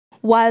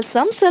While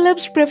some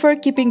celebs prefer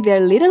keeping their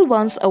little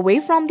ones away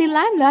from the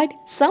limelight,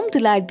 some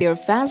delight their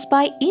fans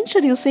by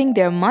introducing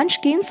their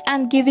munchkins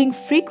and giving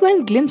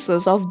frequent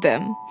glimpses of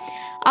them.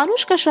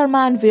 Anushka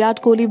Sharma and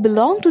Virat Kohli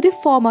belong to the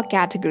former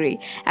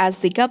category, as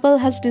the couple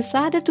has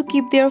decided to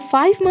keep their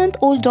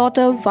 5-month-old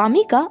daughter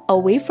Vamika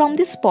away from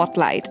the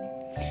spotlight.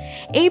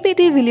 AB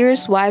de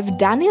Villiers' wife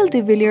Danielle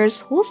de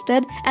Villiers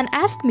hosted an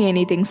Ask Me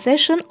Anything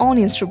session on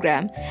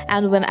Instagram,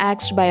 and when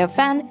asked by a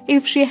fan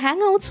if she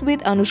hangouts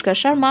with Anushka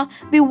Sharma,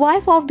 the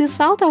wife of the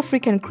South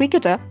African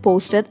cricketer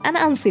posted an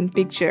unseen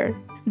picture.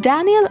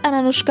 Danielle and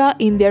Anushka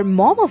in their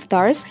mom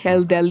avatars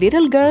held their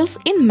little girls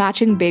in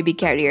matching baby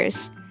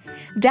carriers.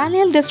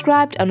 Danielle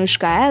described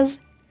Anushka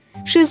as,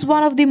 "She's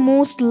one of the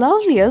most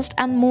loveliest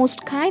and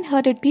most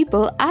kind-hearted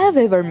people I have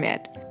ever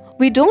met.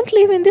 We don't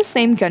live in the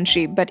same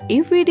country, but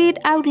if we did,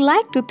 I would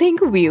like to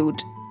think we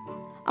would."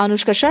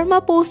 Anushka Sharma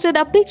posted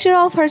a picture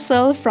of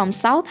herself from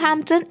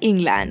Southampton,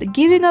 England,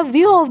 giving a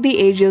view of the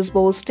Ageas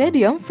Bowl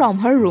Stadium from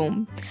her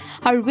room.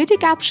 Her witty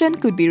caption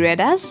could be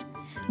read as,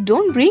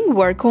 "Don't bring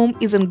work home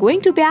isn't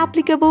going to be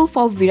applicable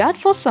for Virat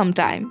for some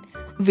time."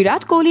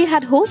 Virat Kohli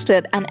had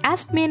hosted an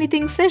Ask Me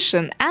Anything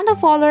session, and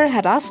a follower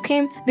had asked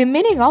him the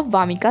meaning of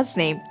Vamika's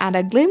name and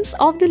a glimpse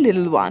of the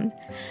little one.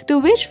 To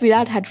which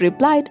Virat had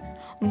replied,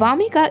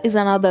 "Vamika is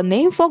another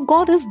name for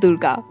goddess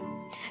Durga."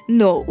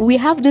 No, we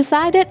have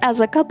decided as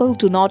a couple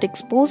to not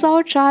expose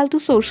our child to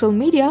social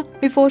media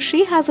before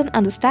she has an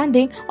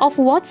understanding of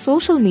what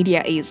social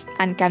media is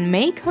and can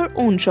make her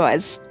own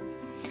choice.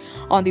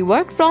 On the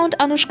work front,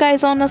 Anushka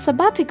is on a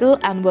sabbatical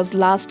and was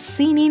last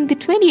seen in the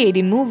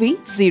 2018 movie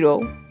Zero.